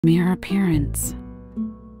mere appearance.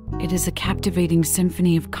 It is a captivating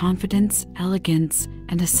symphony of confidence, elegance,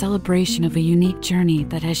 and a celebration of a unique journey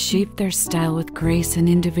that has shaped their style with grace and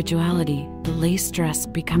individuality. The lace dress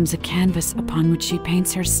becomes a canvas upon which she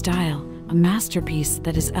paints her style, a masterpiece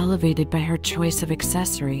that is elevated by her choice of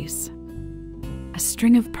accessories. A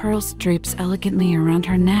string of pearls drapes elegantly around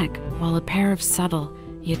her neck, while a pair of subtle,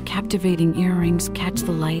 yet captivating earrings catch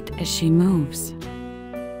the light as she moves.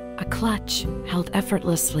 A clutch, held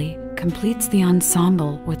effortlessly, completes the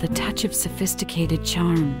ensemble with a touch of sophisticated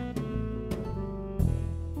charm.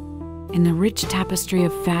 In the rich tapestry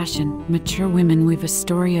of fashion, mature women weave a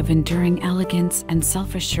story of enduring elegance and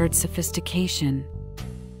self-assured sophistication.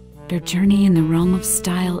 Their journey in the realm of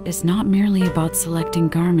style is not merely about selecting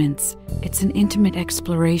garments, it's an intimate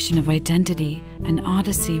exploration of identity, an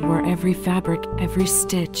odyssey where every fabric, every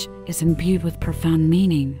stitch, is imbued with profound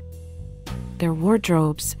meaning. Their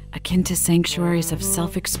wardrobes, akin to sanctuaries of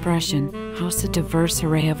self-expression, house a diverse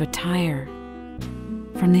array of attire.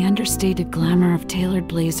 From the understated glamour of tailored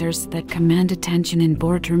blazers that command attention in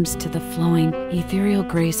boardrooms to the flowing, ethereal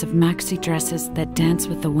grace of maxi dresses that dance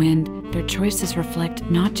with the wind, their choices reflect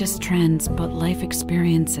not just trends but life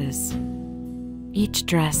experiences. Each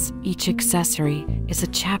dress, each accessory, is a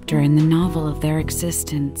chapter in the novel of their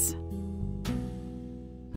existence.